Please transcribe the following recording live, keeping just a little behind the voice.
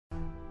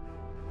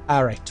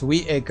Alright,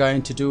 we are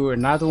going to do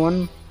another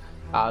one,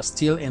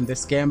 still in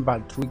this game,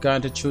 but we're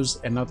going to choose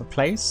another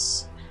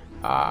place.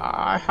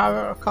 I have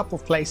a couple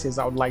of places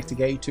I would like to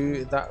go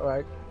to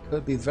that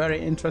could be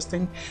very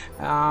interesting.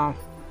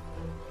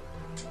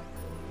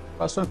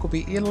 First one could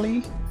be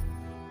Italy.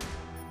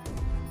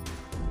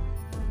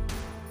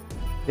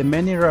 There are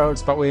many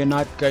roads, but we're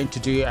not going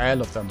to do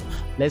all of them.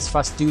 Let's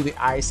first do the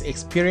ice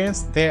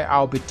experience. There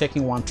I'll be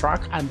taking one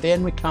track, and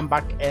then we come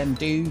back and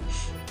do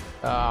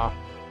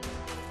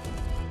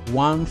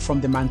one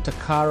from the Monte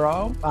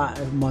Carlo,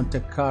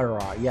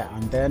 yeah,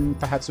 and then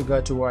perhaps we go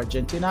to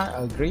Argentina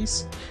or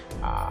Greece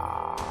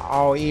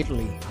or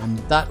Italy, and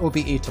that will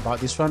be it about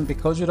this one,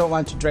 because we don't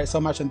want to drag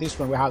so much on this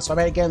one. We have so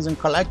many games in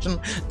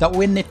collection that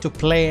we need to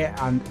play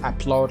and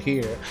upload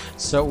here,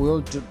 so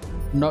we'll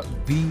not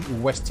be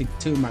wasting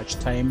too much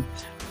time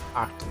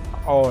at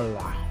all.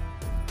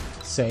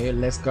 So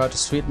let's go to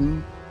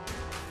Sweden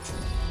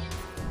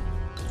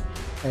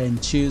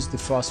and choose the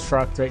first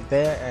track right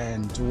there,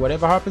 and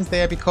whatever happens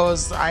there,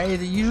 because I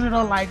usually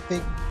don't like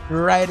the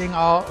riding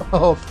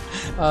or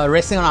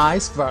racing on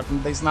ice, but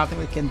there's nothing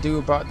we can do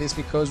about this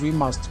because we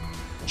must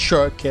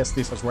showcase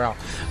this as well.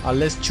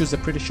 Let's choose a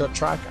pretty short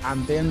track,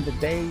 and then the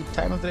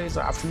time of the day is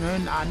the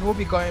afternoon, and we'll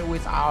be going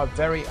with our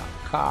very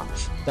car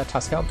that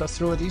has helped us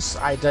through this.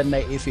 I don't know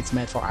if it's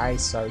made for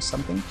ice or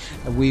something.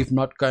 We've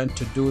not going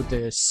to do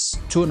this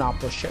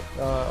tune-up or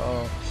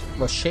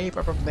shape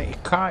of the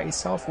car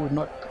itself. We've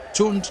not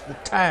tuned the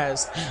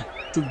tires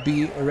to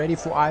be ready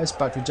for ice,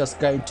 but we're just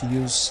going to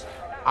use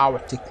our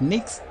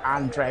techniques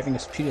and driving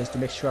experience to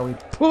make sure we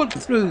pull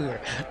through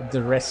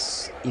the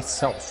race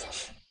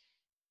itself.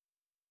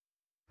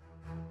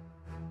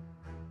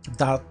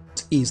 That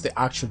is the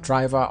actual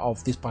driver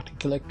of this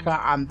particular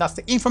car, and that's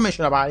the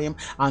information about him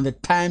and the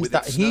times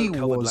that he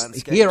was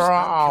the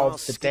hero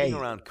of the day.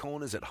 Around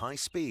corners at high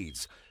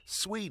speeds,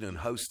 Sweden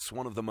hosts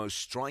one of the most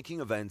striking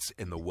events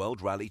in the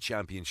World Rally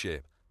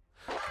Championship.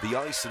 The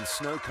ice and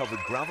snow-covered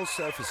gravel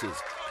surfaces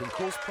can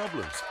cause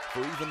problems for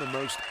even the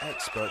most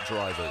expert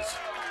drivers.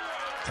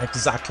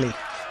 Exactly.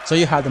 So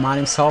you have the man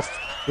himself.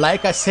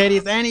 Like I said,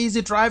 it's an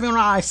easy driving on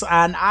ice,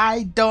 and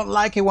I don't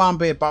like it one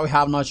bit, but we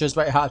have no choice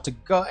but we have to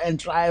go and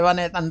drive on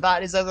it, and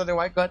that is exactly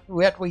what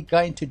we're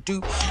going to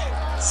do.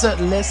 So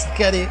let's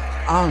get it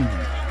on.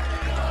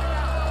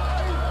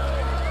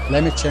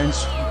 Let me change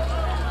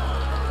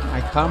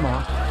my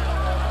camera.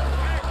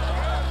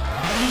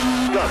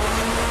 Go.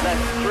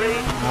 Left 3.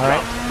 All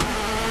right.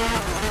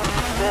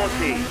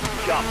 40.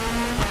 Jump.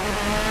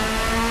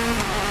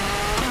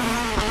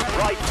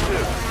 Right 2.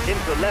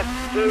 Into left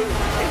 2.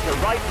 Into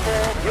right 4.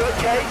 You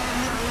okay?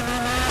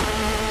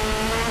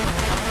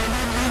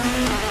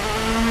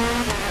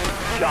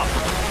 Jump.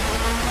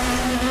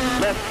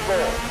 Left 4.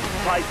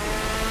 Tighten.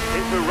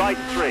 Into right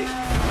 3.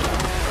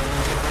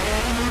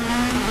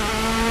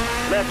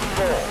 Left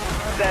 4.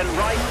 Then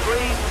right 3.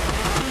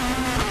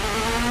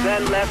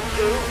 Then left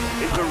 2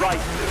 into right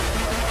 2.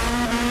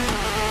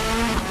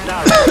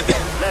 Now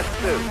left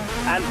 2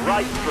 and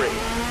right 3.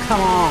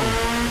 Come on.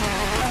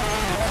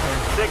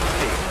 60.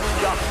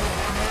 Jump.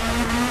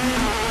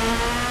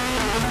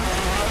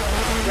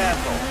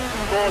 Careful.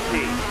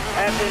 40.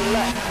 And in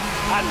left.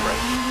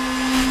 Handbrake.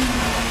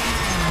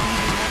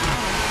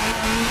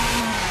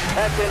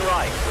 F in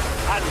right.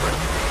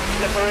 Handbrake.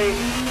 Slippery.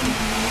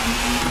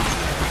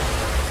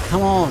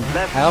 Come on.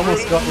 Left I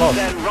almost 3, got lost.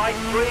 Then right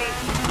 3.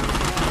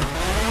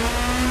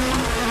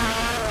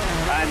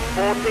 And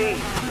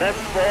 40, left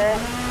 4,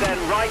 then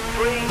right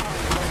 3,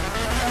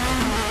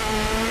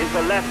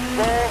 into left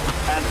 4,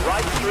 and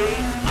right 3,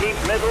 keep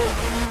middle,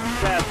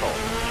 careful,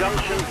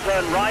 junction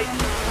turn right,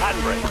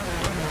 handbrake,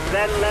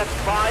 then left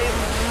 5,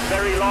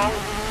 very long,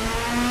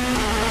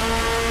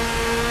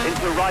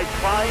 into right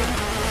 5,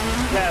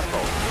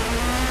 careful,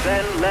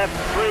 then left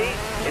 3,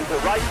 into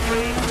right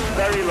 3,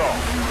 very long,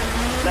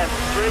 left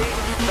 3,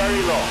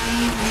 very long,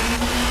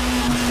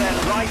 then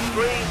right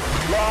 3,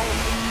 long,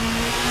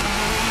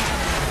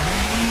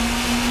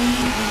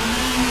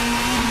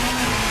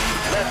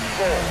 left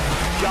 4,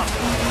 jump.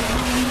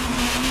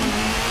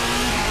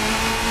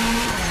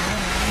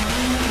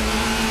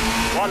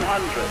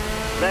 100,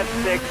 left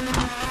 6,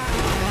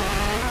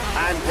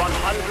 and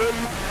 100,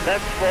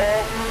 left 4,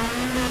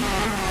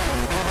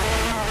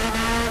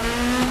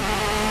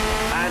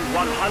 and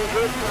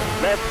 100,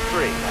 left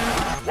 3,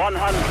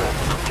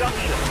 100,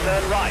 junction,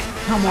 turn right.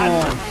 Come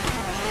on.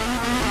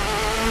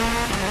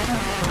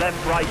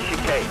 Left right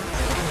chicane.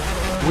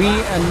 We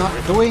are not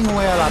doing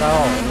well at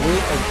all. We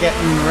are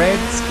getting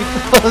reds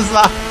because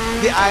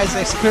the ice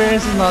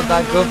experience is not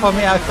that good for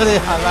me. Actually,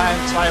 I'm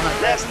trying my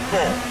best.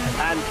 Left 4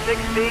 and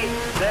 60,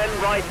 then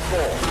right 4.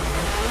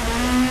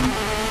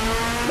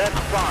 Left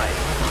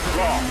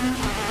 5, long.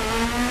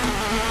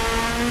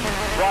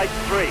 Right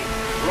 3,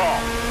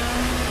 long.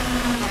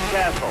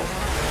 Careful.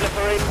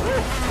 Slippery.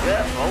 Ooh,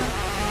 careful.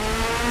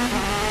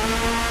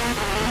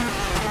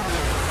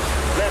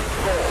 Left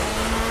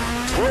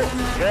 4. Ooh,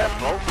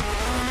 careful.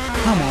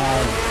 Come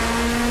on.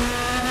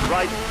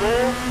 Right 4.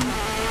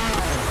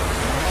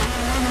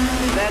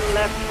 Then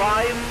left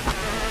 5.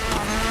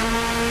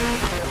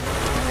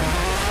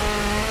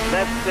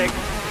 left 6,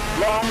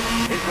 long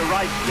into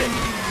right 6,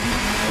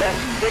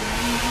 left 6,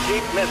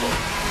 deep middle,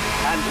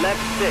 and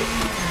left 6,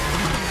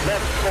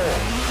 left 4,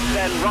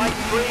 then right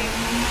 3,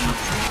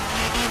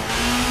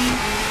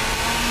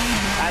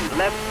 and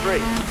left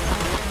 3,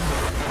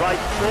 right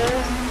 4,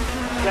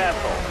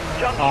 careful,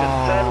 junction,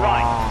 turn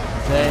right.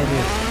 There it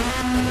is.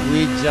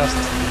 We just,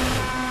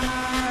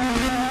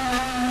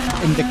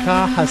 and the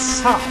car has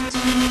sat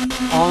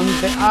on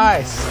the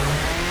ice.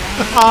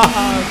 Oh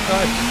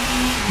god.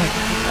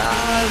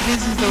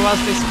 This is the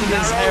worst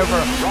experience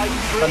ever. Right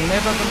 3, But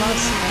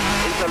nevertheless,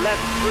 into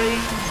left 3,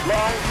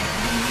 long,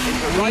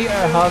 into we right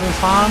are 2, having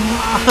fun.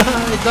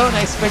 I don't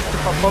expect to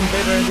perform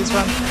better in this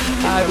one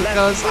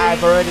because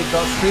I've already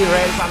got 3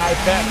 reds, and I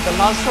bet the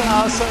last one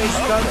also is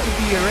going to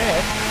be a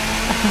red.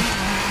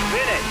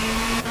 finish.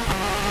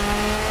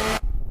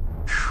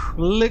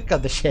 Look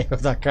at the shape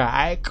of that car.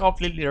 I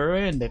completely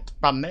ruined it,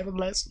 but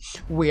nevertheless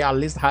we at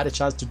least had a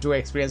chance to do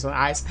experience on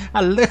ice,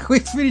 and look, we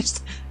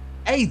finished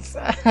 8th.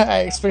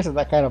 I expected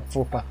that kind of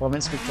poor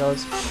performance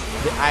because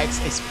the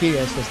ice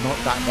experience was not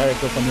that very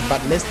good for me,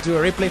 but let's do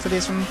a replay for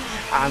this one,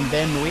 and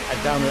then we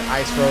are down with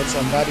ice roads,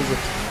 and that is it.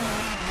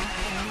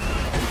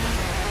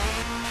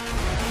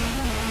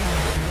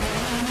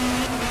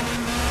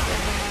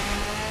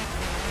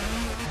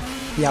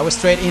 Yeah, we're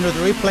straight into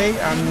the replay,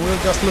 and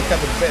we'll just look at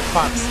the better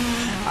parts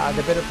of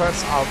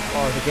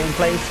the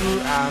gameplay through,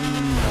 and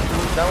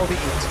that will be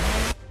it.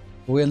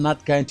 We're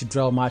not going to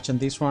draw much on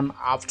this one.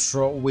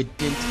 After all, we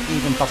didn't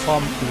even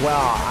perform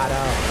well at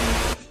all.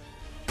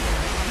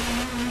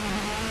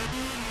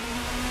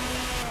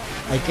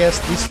 I guess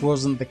this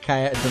wasn't the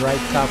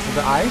right car for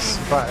the ice,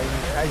 but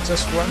I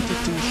just wanted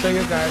to show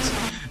you guys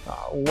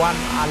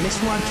at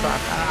least one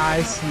track on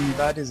ice, and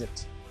that is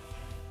it.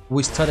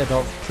 We started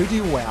off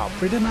pretty well,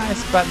 pretty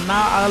nice, but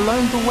now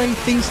along the way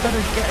things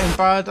started getting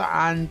bad,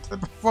 and the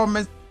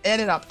performance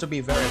ended up to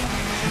be very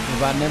bad.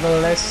 But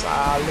nevertheless,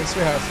 at least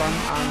we had fun,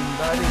 and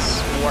that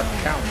is what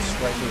counts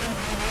right here.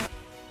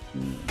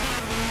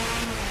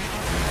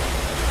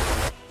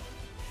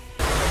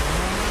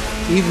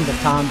 Even the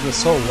turns were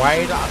so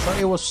wide, I thought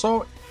it was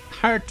so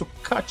hard to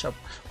catch up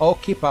or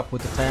keep up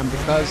with the time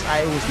because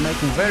I was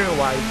making very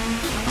wide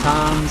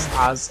turns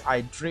as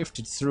I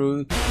drifted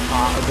through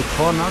the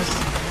corners,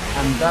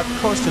 and that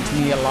costed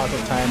me a lot of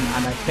time,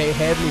 and I pay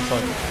heavily for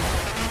it.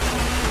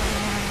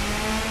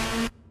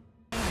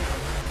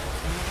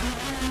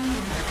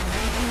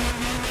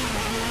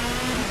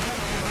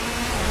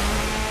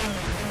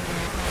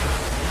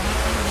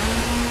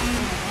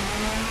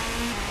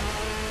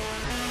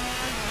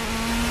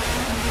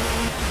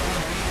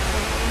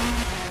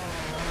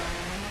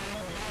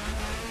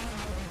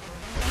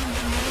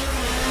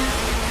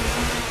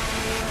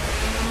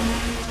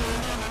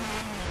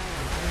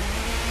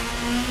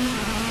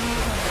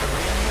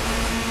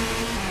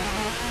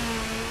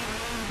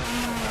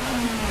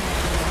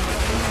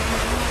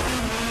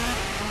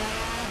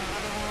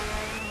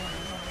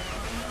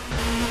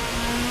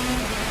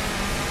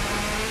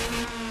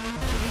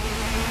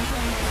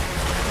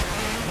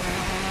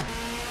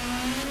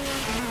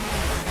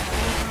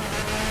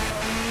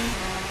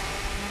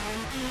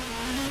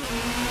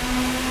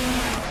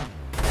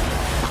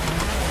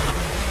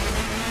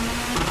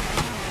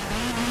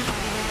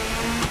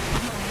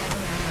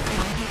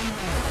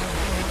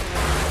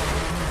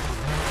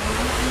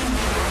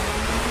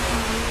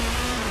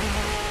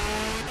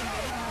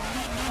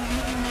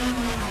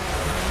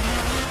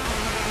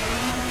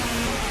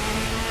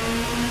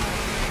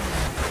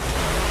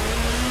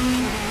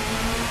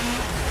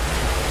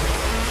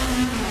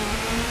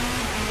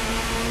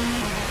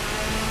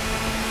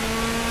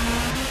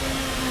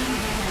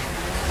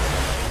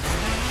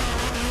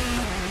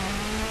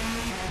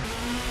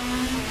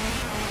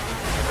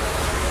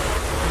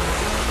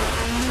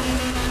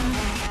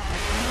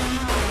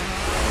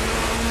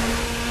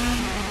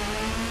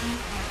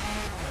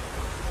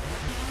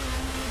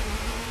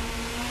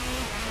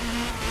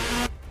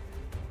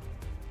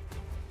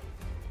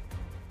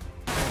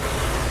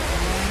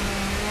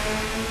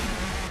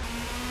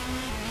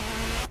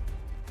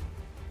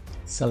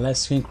 So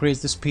let's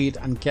increase the speed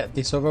and get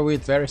this over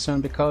with very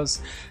soon, because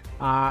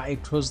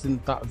it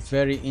wasn't that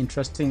very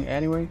interesting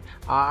anyway.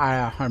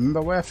 I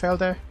remember where I fell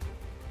there.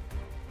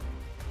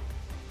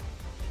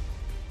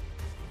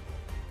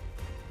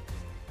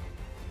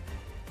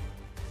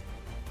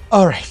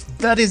 Alright,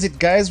 that is it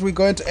guys, we're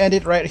going to end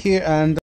it right here, and